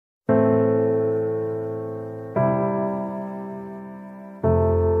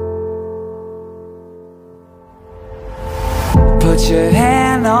Put your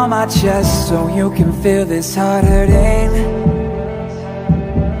hand on my chest so you can feel this heart hurting.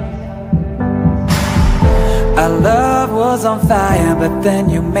 Our love was on fire, but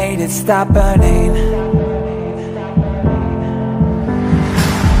then you made it stop burning.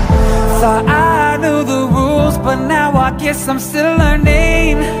 Thought I knew the rules, but now I guess I'm still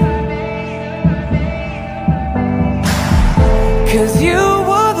learning. 'Cause you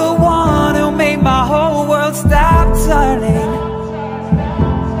were the one who made my whole world stop turning.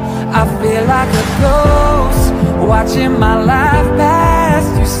 I feel like a ghost watching my life pass.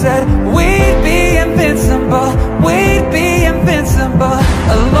 You said we'd be invincible, we'd be invincible.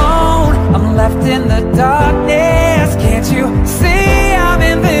 Alone, I'm left in the darkness. Can't you see I'm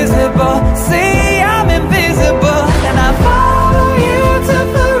invisible? See I'm invisible. And I follow you to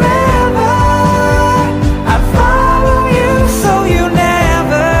forever. I follow you so you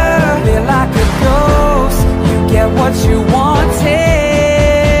never feel like a ghost. You get what you wanted.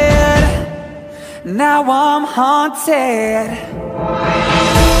 Now I'm haunted.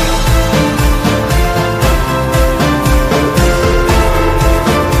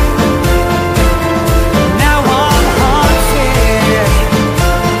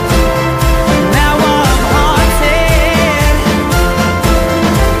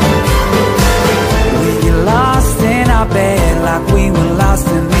 Bed like we were lost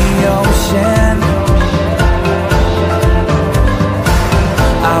in the ocean.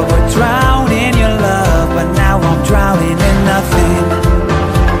 I would drown in your love, but now I'm drowning in nothing.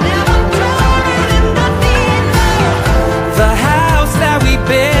 Now I'm drowning in nothing. The house that we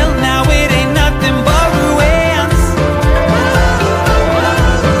built, now it ain't nothing but ruins.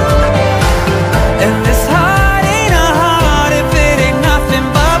 And this heart ain't a heart if it ain't nothing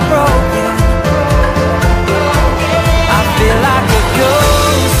but broken. Feel like a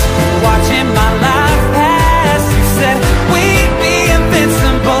ghost watching my life pass. You said we'd be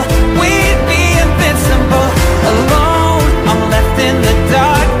invincible, we'd be invincible. Alone, I'm left in the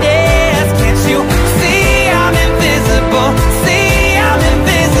darkness. Can't you see I'm invisible? See I'm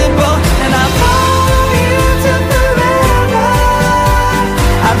invisible. And I follow you to forever.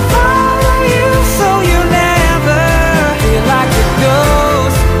 I follow you so you never feel like a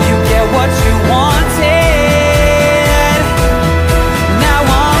ghost. You get what you wanted.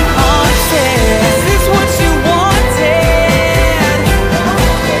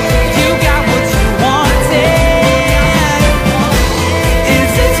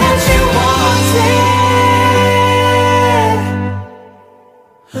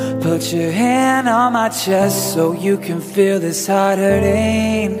 Put your hand on my chest so you can feel this heart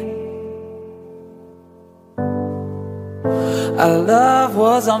hurting. Our love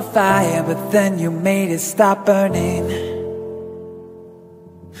was on fire, but then you made it stop burning.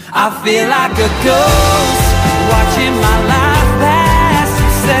 I feel like a ghost watching my life pass. You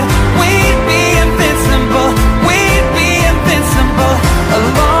said